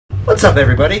What's up,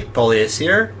 everybody? Polius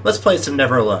here. Let's play some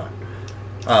Never Alone.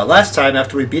 Last time,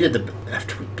 after we beat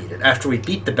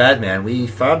the bad man, we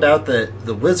found out that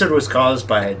the blizzard was caused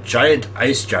by a giant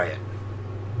ice giant.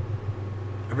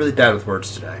 I'm really bad with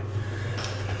words today.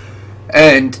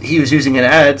 And he was using an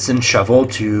adze and shovel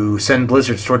to send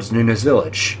blizzards towards Nuna's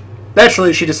village.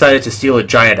 Naturally, she decided to steal a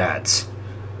giant adze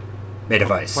made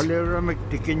of ice.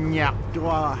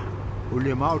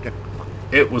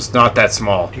 It was not that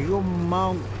small.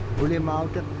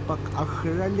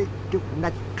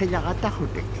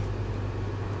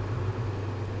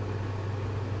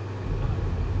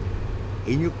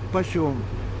 Inyuk pasyung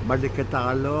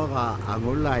malikataloka ang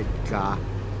ulay ka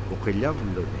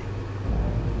ukilablo ni.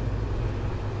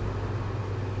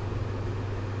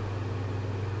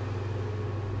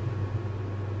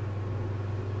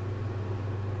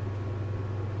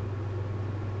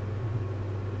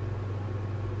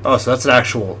 Oh, so that's an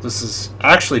actual... This is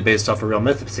actually based off a real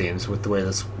myth, it seems, with the way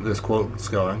this quote is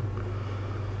going.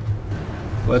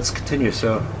 Let's continue.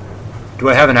 So, do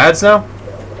I have an adze now?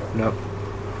 Nope.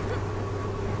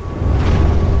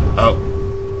 Oh.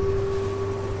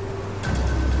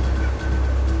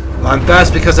 I'm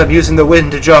fast because I'm using the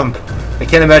wind to jump. I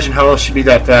can't imagine how else she'd be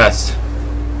that fast.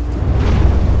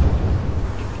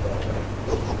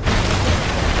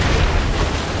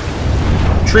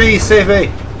 Tree, save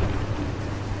me!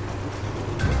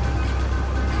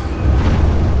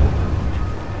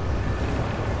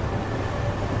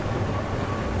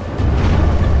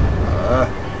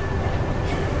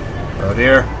 Oh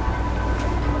dear.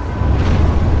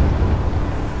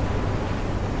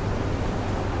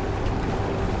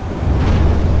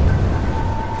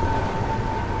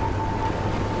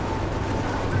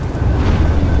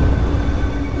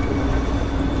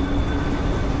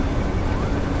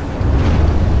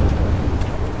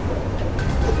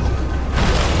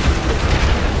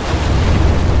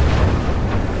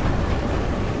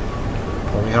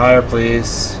 Pull me higher,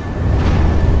 please.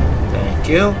 Thank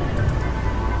you.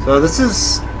 So this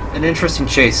is an interesting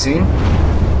chase scene.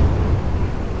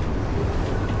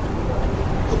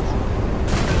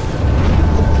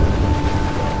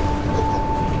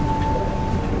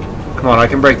 Come on, I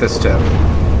can break this too.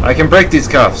 I can break these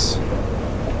cuffs.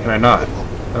 Can I not?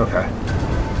 Okay.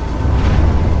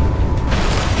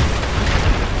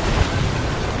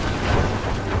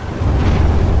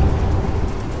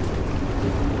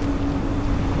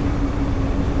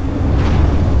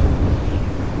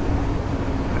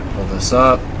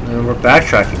 Up, and we're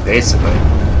backtracking basically.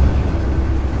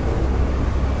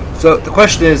 So the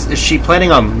question is she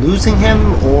planning on losing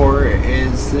him, or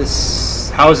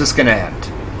how is this gonna end?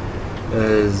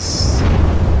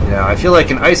 I feel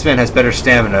like an Iceman has better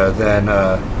stamina than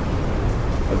a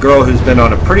girl who's been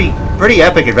on a pretty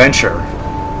epic adventure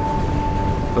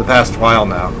for the past while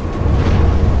now.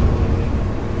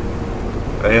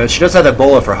 She does have that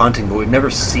bola for hunting, but we've never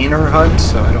seen her hunt,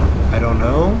 so I don't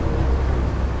know.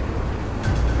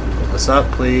 This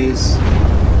up, please.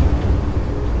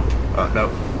 Oh, no.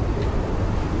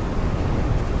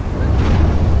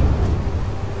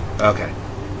 Okay.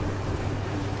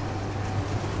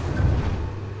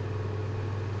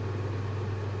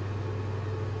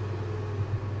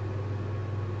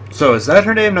 So, is that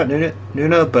her name? Not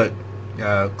Nuna, but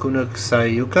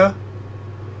Kunuksayuka?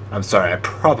 I'm sorry, I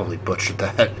probably butchered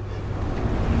that.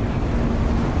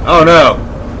 Oh no!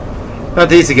 Not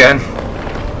these again.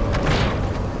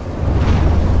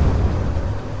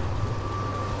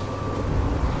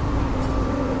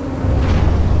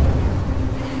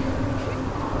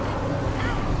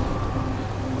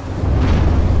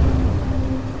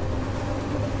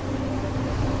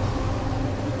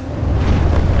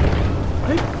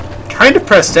 Kind of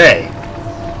pressed A.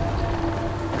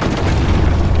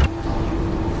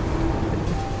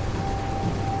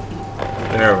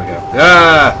 There we go.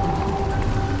 Ah!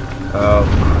 Oh,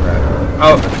 crap.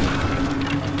 Oh!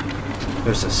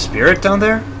 There's a spirit down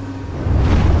there?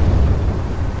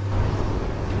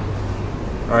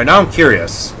 Alright, now I'm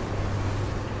curious.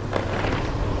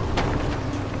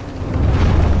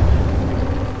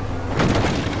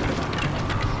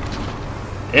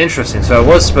 Interesting, so I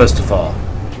was supposed to fall.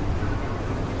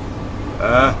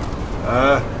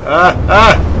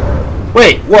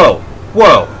 Wait, whoa,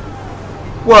 whoa,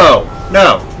 whoa,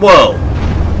 no, whoa,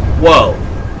 whoa.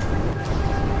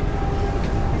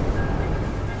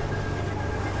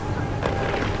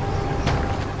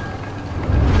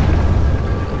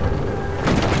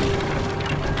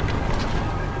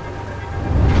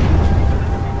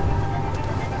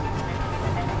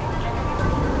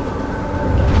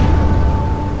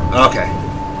 Okay,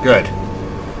 good.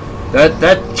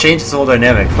 That changes the whole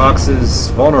dynamic. Fox is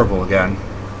vulnerable again.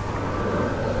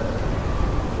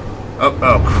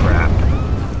 Oh crap.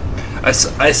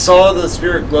 I saw the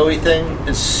spirit glowy thing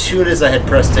as soon as I had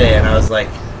pressed A, and I was like,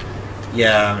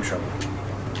 yeah, I'm in trouble.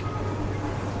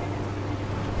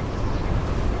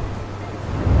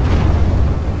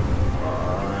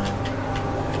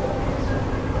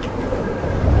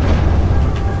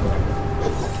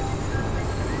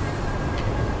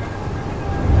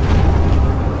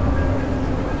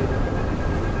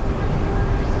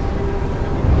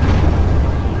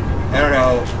 I don't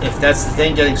know if that's the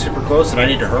thing getting super close and I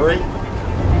need to hurry.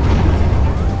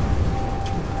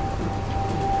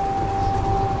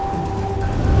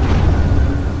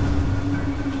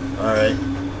 Alright.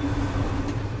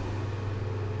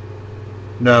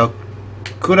 No,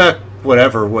 Kuna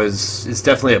whatever is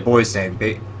definitely a boy's name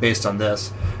based on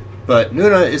this. But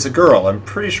Nuna is a girl. I'm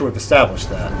pretty sure we've established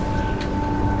that.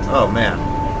 Oh man.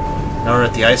 Now we're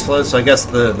at the ice flood, so I guess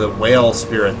the whale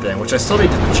spirit thing, which I still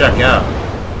need to check out.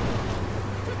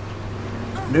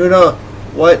 Nuna,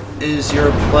 what is your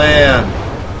plan?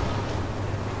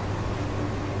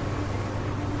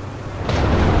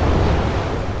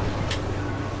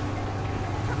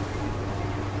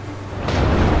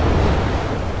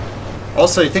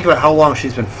 Also, you think about how long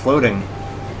she's been floating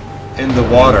in the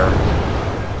water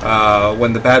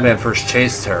when the Badman first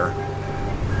chased her.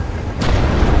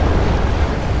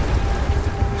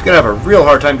 She's gonna have a real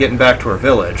hard time getting back to her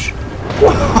village.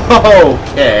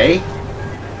 Okay.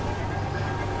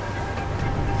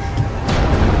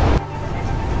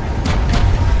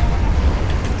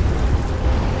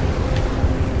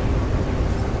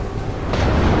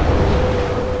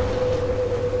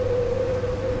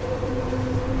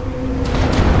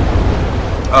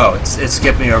 Oh, it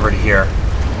skipped me over to here.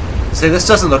 See, this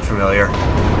doesn't look familiar.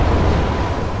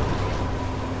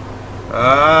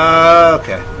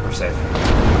 Okay, we're safe.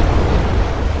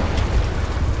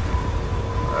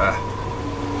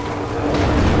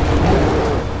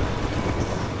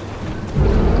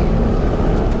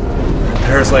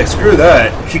 Bear's like, screw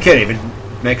that. She can't even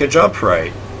make a jump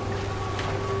right.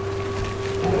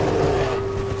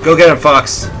 Go get him,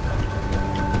 Fox.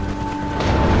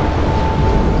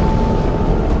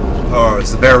 Oh,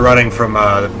 it's the bear running from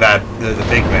the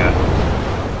big man.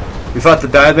 We fought the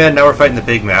bad man, now we're fighting the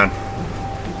big man.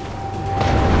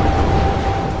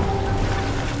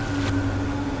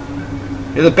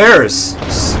 Yeah, the bear is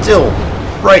still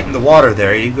right in the water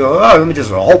there. You go, oh, let me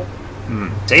just, oh,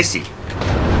 tasty.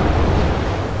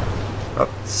 Oh,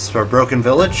 this is our broken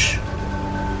village.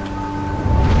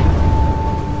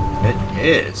 It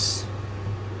is.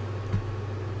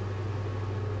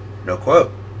 No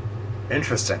quote.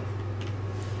 Interesting.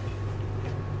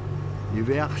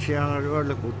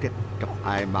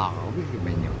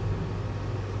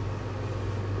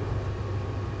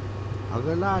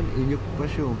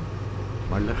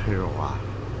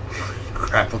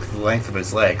 Crap, look at the length of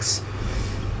his legs.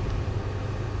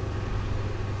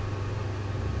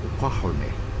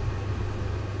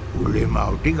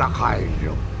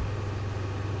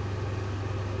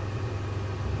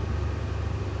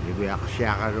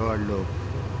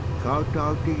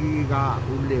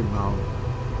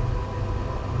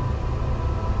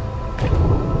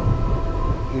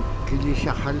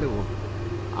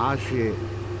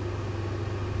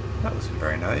 That was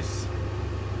very nice.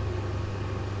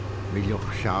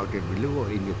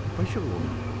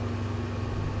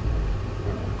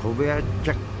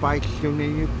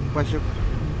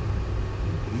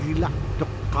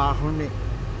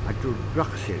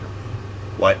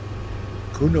 What?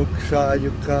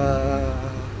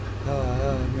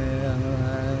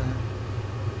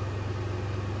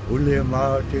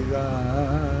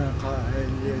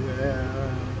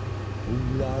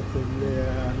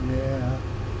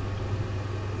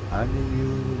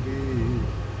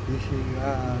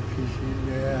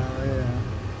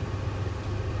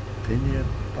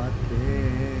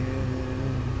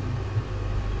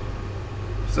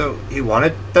 So he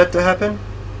wanted that to happen?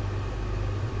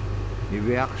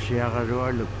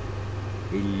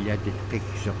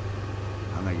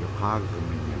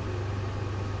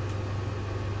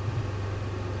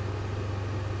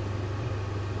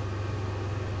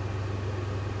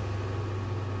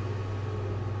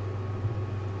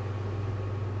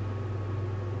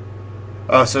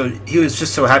 Oh, so he was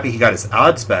just so happy he got his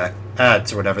ads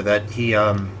or whatever, that he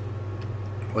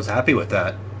was happy with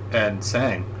that and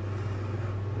sang.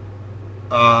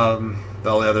 The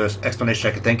only other explanation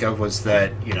I could think of was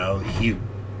that, you know, he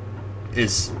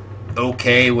is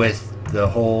okay with the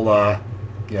whole,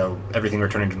 you know, everything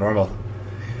returning to normal.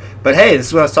 But hey, this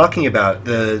is what I was talking about.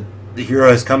 The hero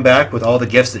has come back with all the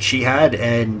gifts that she had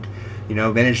and, you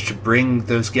know, managed to bring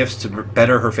those gifts to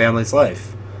better her family's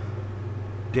life.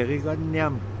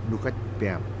 nukat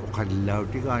piam ukadlaw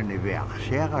tiga ni beak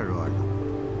siya karolo.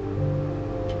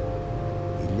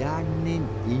 Ilanin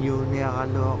inyo niya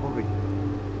kalo ako bit.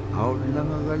 Out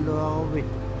lang ang kalo ako bit.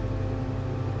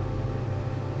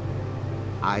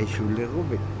 Ay suli ko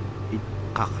bit.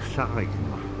 Itkaksakin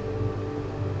mo.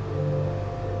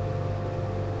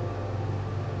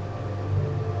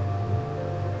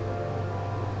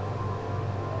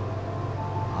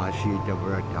 Asita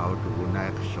berat tahu tu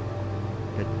guna eksok.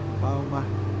 Tet pau mah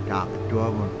tak tua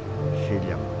mun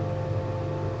silam.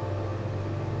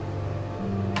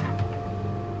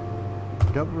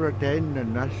 Dabratain na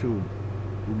nasun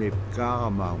unep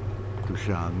karamang tu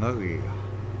sangari.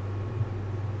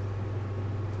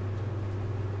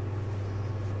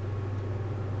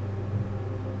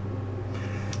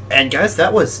 And guys,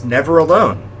 that was Never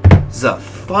Alone. This is a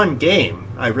fun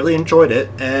game. I really enjoyed it,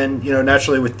 and you know,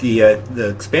 naturally with the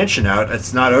expansion out,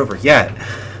 it's not over yet.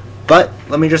 But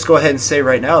let me just go ahead and say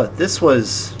right now that this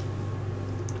was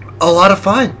a lot of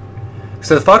fun.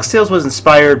 So the Foxtails was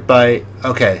inspired by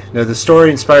the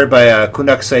story inspired by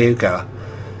Kunak Sayuka.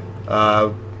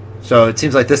 So it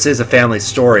seems like this is a family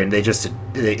story, and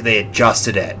they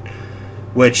adjusted it,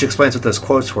 which explains what those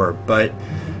quotes were. But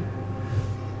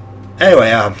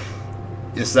anyway,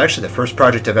 this is actually the first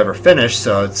project I've ever finished,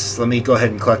 so let me go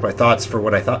ahead and collect my thoughts for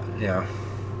what I thought.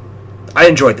 I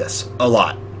enjoyed this a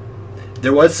lot.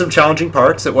 There was some challenging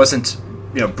parts. It wasn't,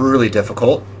 brutally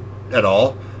difficult at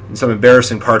all, and some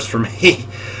embarrassing parts for me,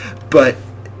 but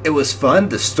it was fun.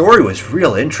 The story was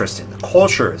real interesting. The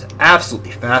culture is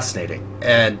absolutely fascinating,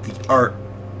 and the art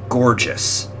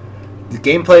gorgeous. The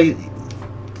gameplay,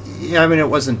 it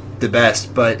wasn't the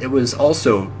best, but it was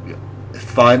also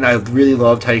fun. I really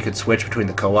loved how you could switch between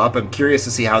the co-op. I'm curious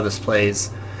to see how this plays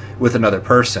with another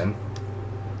person,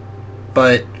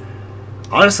 but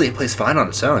honestly, it plays fine on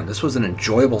its own. This was an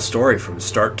enjoyable story from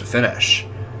start to finish,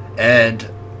 and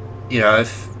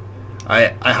if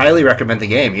I highly recommend the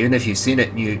game. Even if you've seen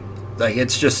it,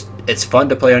 it's fun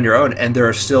to play on your own, and there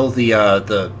are still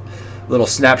the little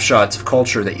snapshots of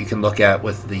culture that you can look at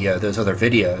with those other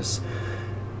videos.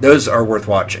 Those are worth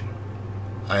watching.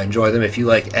 I enjoy them. If you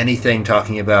like anything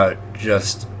talking about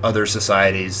just other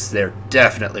societies, they're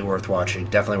definitely worth watching,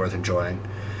 definitely worth enjoying.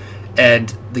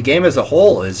 And the game as a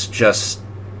whole is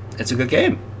it's a good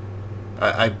game.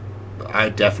 I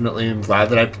definitely am glad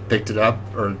that I picked it up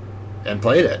and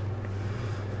played it.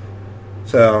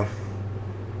 So,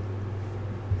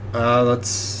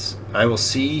 I will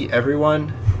see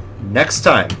everyone next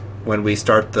time when we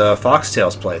start the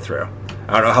Foxtails playthrough.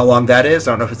 I don't know how long that is.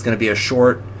 I don't know if it's going to be a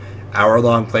short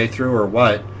hour-long playthrough or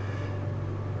what.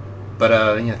 But,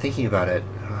 thinking about it,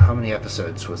 how many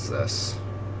episodes was this?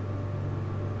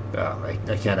 Oh,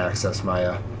 I can't access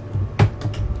my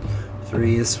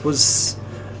 3. This was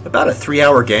about a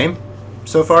 3-hour game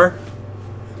so far.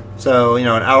 So, an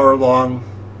hour-long,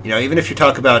 even if you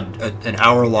talk about an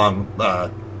hour-long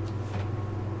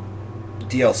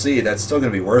DLC, that's still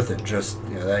going to be worth it. Just,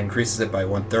 that increases it by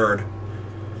 1/3.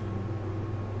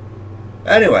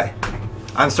 Anyway,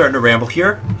 I'm starting to ramble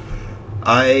here.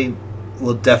 I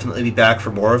will definitely be back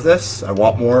for more of this. I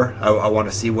want more. I want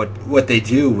to see what they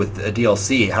do with a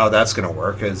DLC, how that's going to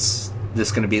work. Is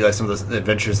this going to be like some of the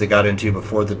adventures they got into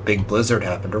before the big blizzard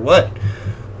happened, or what?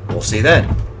 We'll see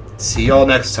then. See y'all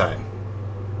next time.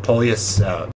 Polius out.